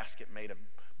in a basket made of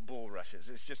bulrushes.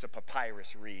 It's just a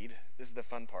papyrus reed. This is the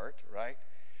fun part, right?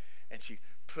 And she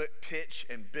put pitch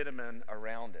and bitumen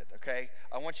around it, okay?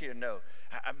 I want you to know,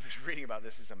 I was reading about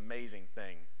this amazing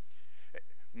thing.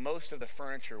 Most of the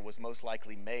furniture was most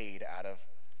likely made out of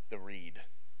the reed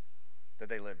that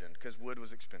they lived in because wood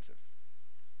was expensive.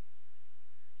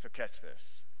 So catch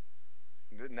this.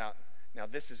 Now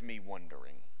this is me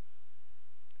wondering.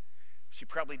 She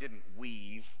probably didn't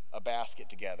weave a basket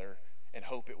together and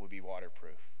hope it would be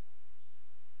waterproof.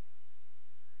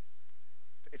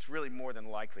 It's really more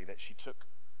than likely that she took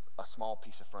a small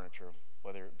piece of furniture,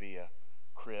 whether it be a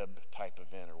crib type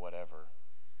event or whatever,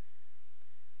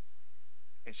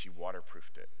 and she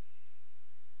waterproofed it.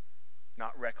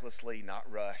 Not recklessly, not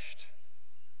rushed.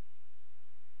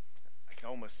 I can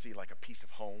almost see like a piece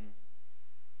of home.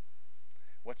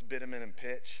 What's bitumen and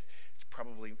pitch? It's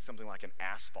probably something like an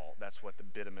asphalt. That's what the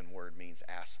bitumen word means,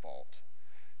 asphalt.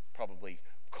 Probably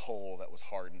coal that was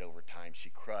hardened over time. She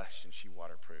crushed and she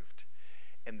waterproofed.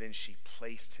 And then she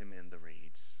placed him in the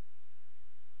reeds.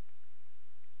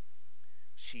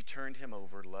 She turned him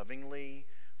over lovingly,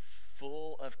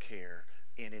 full of care,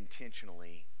 and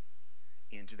intentionally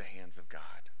into the hands of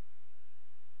God.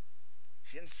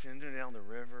 She didn't send him down the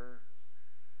river.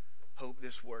 Hope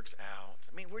this works out.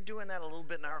 I mean, we're doing that a little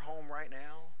bit in our home right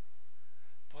now.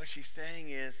 But what she's saying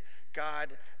is,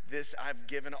 God, this I've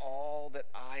given all that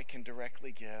I can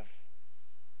directly give.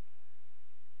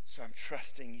 So I'm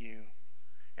trusting you.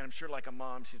 And I'm sure like a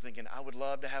mom, she's thinking, I would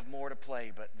love to have more to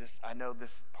play, but I know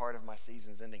this part of my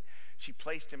season's ending. She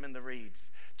placed him in the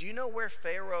reeds. Do you know where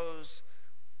Pharaoh's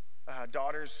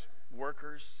daughter's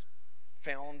workers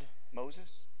found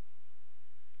Moses?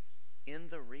 In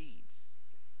the reeds.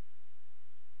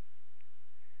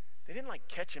 They didn't like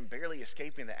catch him barely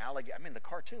escaping the alligator. I mean, the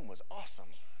cartoon was awesome.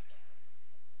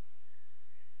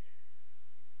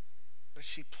 But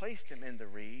she placed him in the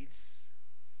reeds.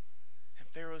 And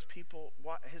Pharaoh's people,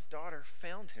 his daughter,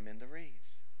 found him in the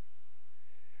reeds.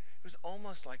 It was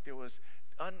almost like there was,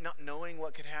 not knowing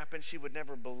what could happen, she would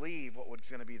never believe what was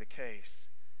going to be the case.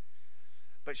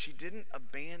 But she didn't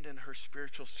abandon her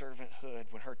spiritual servanthood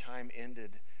when her time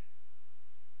ended.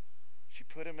 She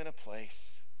put him in a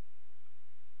place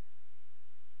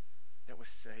that was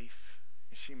safe,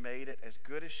 and she made it as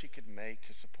good as she could make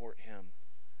to support him,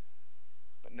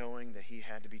 but knowing that he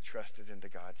had to be trusted into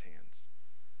God's hands.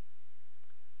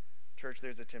 Church,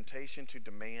 there's a temptation to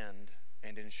demand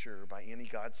and ensure by any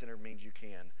God-centered means you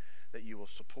can that you will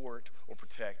support or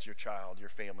protect your child, your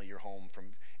family, your home from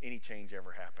any change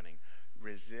ever happening.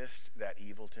 Resist that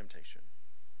evil temptation.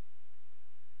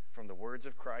 From the words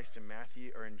of Christ in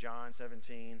Matthew or in John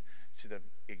 17 to the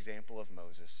example of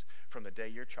Moses. From the day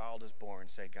your child is born,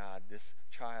 say, God, this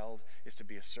child is to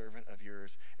be a servant of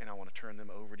yours, and I want to turn them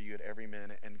over to you at every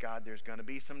minute. And God, there's going to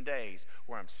be some days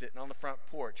where I'm sitting on the front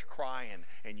porch crying,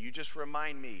 and you just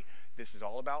remind me this is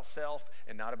all about self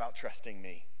and not about trusting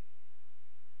me.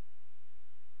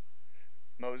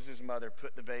 Moses' mother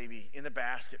put the baby in the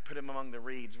basket, put him among the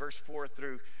reeds. Verse 4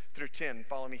 through 10.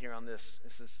 Follow me here on this.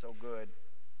 This is so good.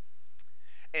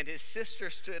 And his sister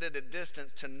stood at a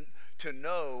distance to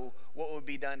know what would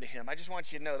be done to him. I just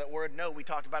want you to know that word know, we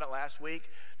talked about it last week.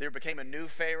 There became a new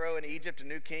Pharaoh in Egypt, a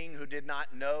new king who did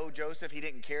not know Joseph. He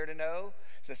didn't care to know.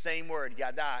 It's the same word,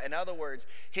 yada. In other words,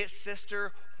 his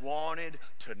sister wanted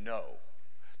to know.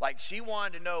 Like she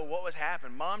wanted to know what was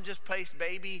happening. Mom just placed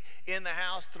baby in the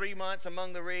house 3 months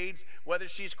among the reeds. Whether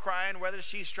she's crying, whether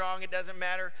she's strong, it doesn't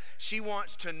matter. She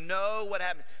wants to know what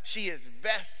happened. She is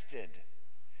vested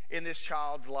in this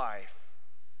child's life.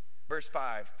 Verse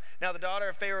 5. Now the daughter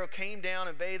of Pharaoh came down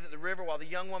and bathed at the river while the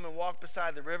young woman walked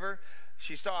beside the river.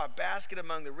 She saw a basket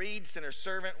among the reeds, sent her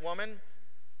servant woman.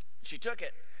 She took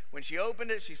it. When she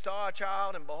opened it, she saw a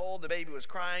child, and behold, the baby was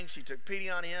crying. She took pity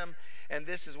on him, and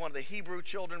this is one of the Hebrew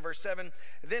children. Verse 7,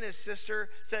 then his sister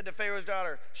said to Pharaoh's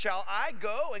daughter, shall I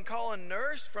go and call a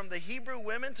nurse from the Hebrew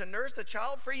women to nurse the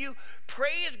child for you?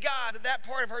 Praise God that that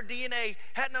part of her DNA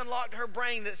hadn't unlocked her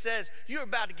brain that says, you're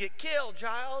about to get killed,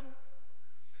 child.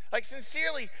 Like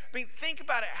sincerely, I mean, think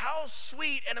about it. How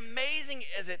sweet and amazing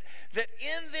is it that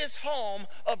in this home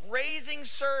of raising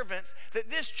servants, that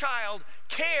this child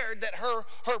cared that her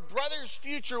brother's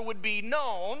future would be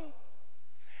known,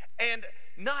 and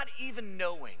not even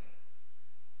knowing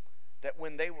that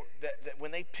when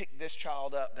they picked this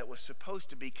child up that was supposed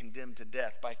to be condemned to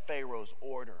death by Pharaoh's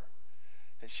order,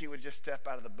 that she would just step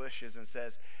out of the bushes and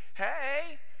says,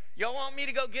 hey, y'all want me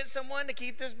to go get someone to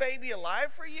keep this baby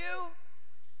alive for you?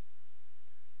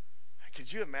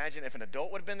 Could you imagine if an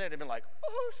adult would have been there? They'd been like,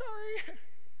 oh, sorry.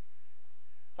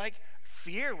 Like,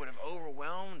 fear would have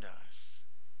overwhelmed us.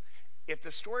 If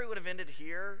the story would have ended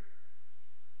here,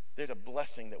 there's a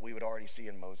blessing that we would already see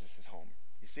in Moses' home.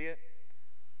 You see it?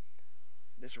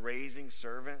 This raising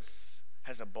servants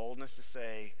has a boldness to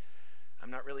say,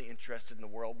 I'm not really interested in the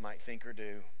world might think or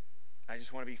do. I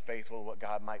just want to be faithful to what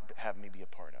God might have me be a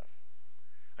part of.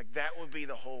 Like, that would be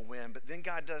the whole win. But then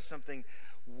God does something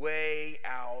way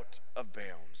out of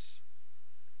bounds.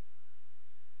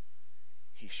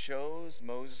 He shows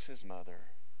Moses' mother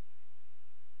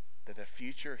that the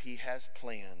future he has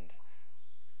planned,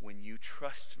 when you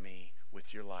trust me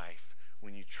with your life,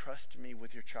 when you trust me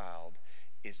with your child,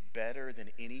 is better than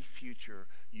any future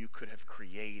you could have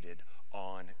created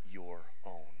on your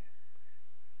own.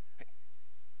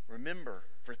 Remember,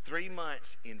 for 3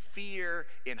 months in fear,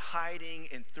 in hiding,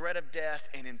 in threat of death,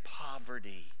 and in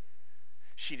poverty,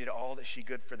 she did all that she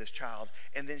could for this child.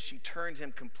 And then she turns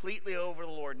him completely over to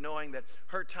the Lord, knowing that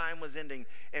her time was ending.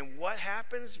 And what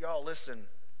happens? Y'all listen.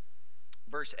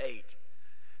 Verse 8.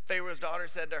 Pharaoh's daughter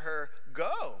said to her,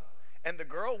 go. And the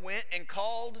girl went and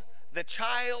called the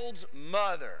child's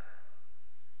mother.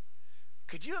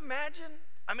 Could you imagine?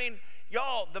 I mean,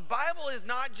 y'all, the Bible is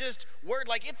not just word,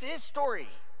 like it's his story.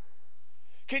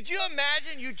 Could you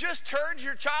imagine you just turned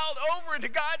your child over into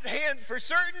God's hands for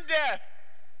certain death?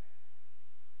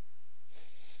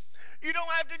 You don't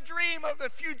have to dream of the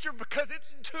future because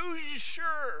it's too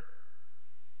sure.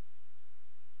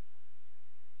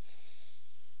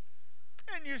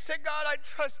 And you say, God, I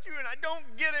trust you and I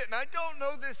don't get it and I don't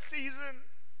know this season.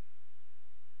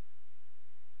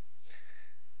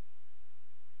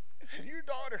 And your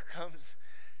daughter comes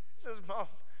and says, Mom,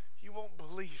 you won't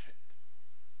believe it.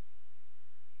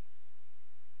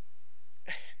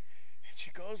 And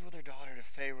she goes with her daughter to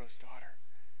Pharaoh's daughter.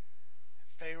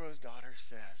 Pharaoh's daughter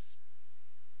says,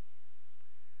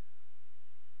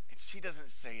 and she doesn't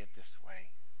say it this way,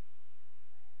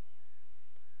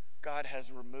 God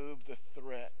has removed the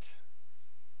threat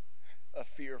of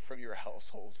fear from your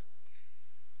household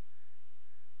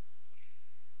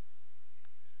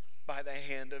by the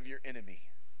hand of your enemy.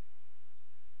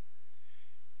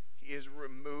 He is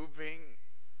removing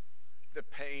the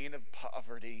pain of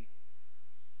poverty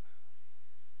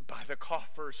by the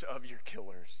coffers of your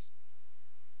killers.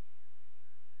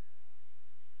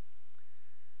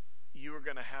 You are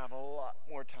going to have a lot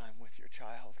more time with your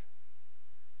child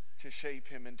to shape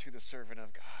him into the servant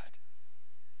of God.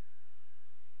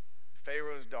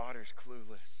 Pharaoh's daughter's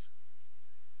clueless.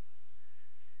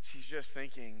 She's just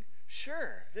thinking,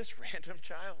 sure, this random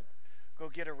child, go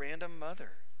get a random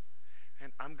mother,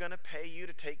 and I'm going to pay you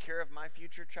to take care of my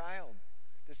future child.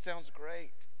 This sounds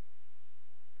great.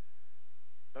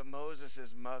 But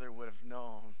Moses' mother would have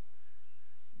known,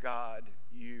 God,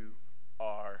 you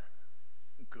are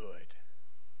good.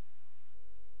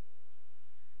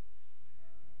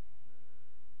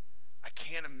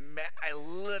 I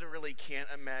literally can't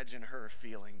imagine her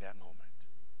feeling that moment.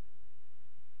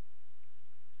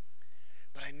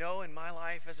 But I know in my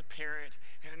life as a parent,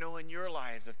 and I know in your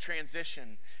lives of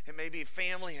transition, it may be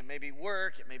family, it may be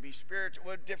work, it may be spiritual,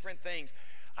 different things.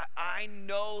 I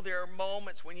know there are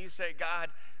moments when you say, God,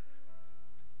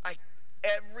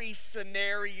 every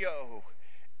scenario,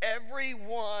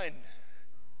 everyone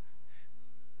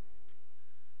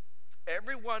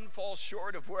falls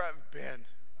short of where I've been.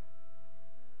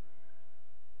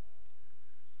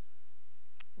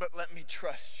 But let me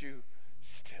trust you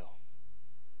still.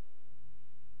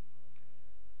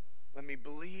 Let me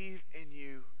believe in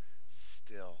you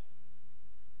still.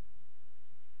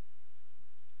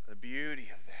 The beauty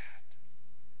of that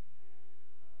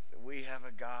is that we have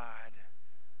a God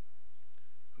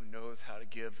who knows how to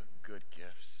give good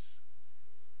gifts.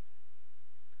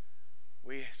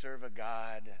 We serve a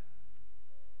God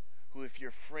who, if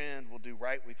your friend will do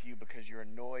right with you because you're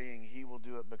annoying, he will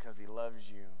do it because he loves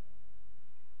you.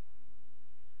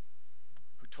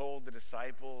 Who told the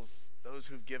disciples, those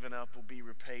who've given up will be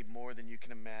repaid more than you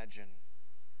can imagine.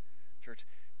 Church,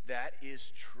 that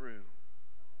is true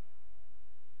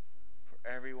for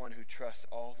everyone who trusts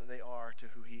all that they are to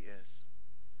who he is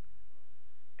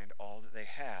and all that they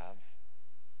have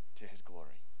to his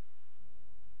glory.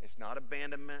 It's not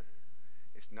abandonment.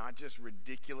 It's not just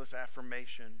ridiculous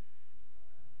affirmation.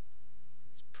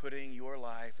 It's putting your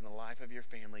life and the life of your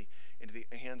family into the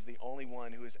hands of the only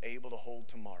one who is able to hold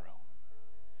tomorrow.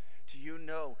 Do you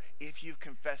know, if you've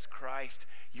confessed Christ,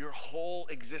 your whole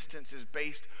existence is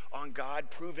based on God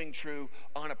proving true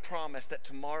on a promise that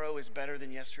tomorrow is better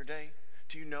than yesterday?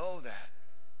 Do you know that?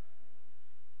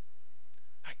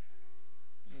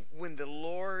 When the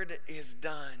Lord is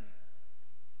done,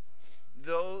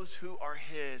 those who are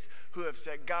his, who have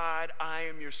said, God, I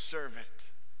am your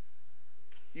servant.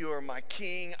 You are my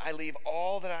king. I leave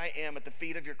all that I am at the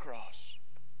feet of your cross.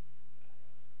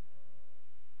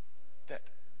 That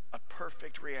a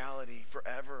perfect reality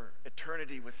forever,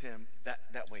 eternity with him,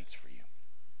 that waits for you.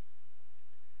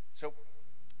 So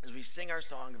as we sing our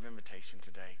song of invitation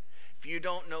today, if you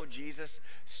don't know Jesus,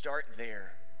 start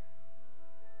there.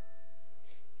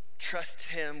 Trust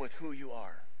him with who you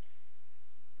are.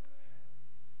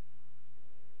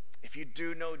 If you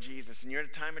do know Jesus and you're in a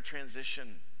time of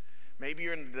transition, maybe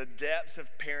you're in the depths of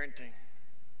parenting.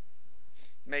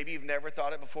 Maybe you've never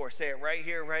thought it before. Say it right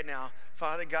here, right now.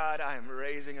 Father God, I am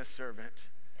raising a servant.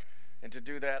 And to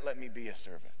do that, let me be a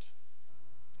servant.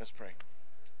 Let's pray.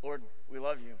 Lord, we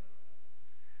love you.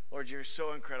 Lord, you're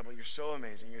so incredible. You're so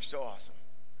amazing. You're so awesome.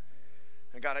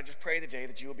 And God, I just pray today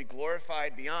that you will be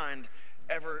glorified beyond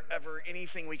ever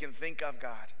anything we can think of,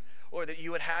 God. Or that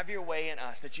you would have your way in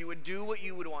us, that you would do what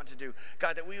you would want to do.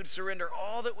 God, that we would surrender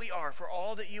all that we are for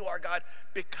all that you are, God,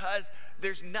 because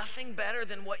there's nothing better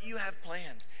than what you have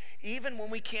planned. Even when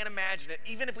we can't imagine it,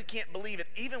 even if we can't believe it,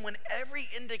 even when every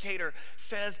indicator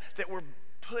says that we're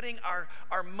putting our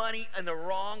money in the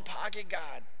wrong pocket,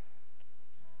 God,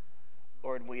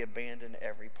 Lord, we abandon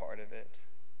every part of it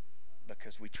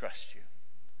because we trust you.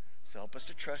 So help us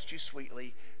to trust you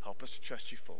sweetly. Help us to trust you fully.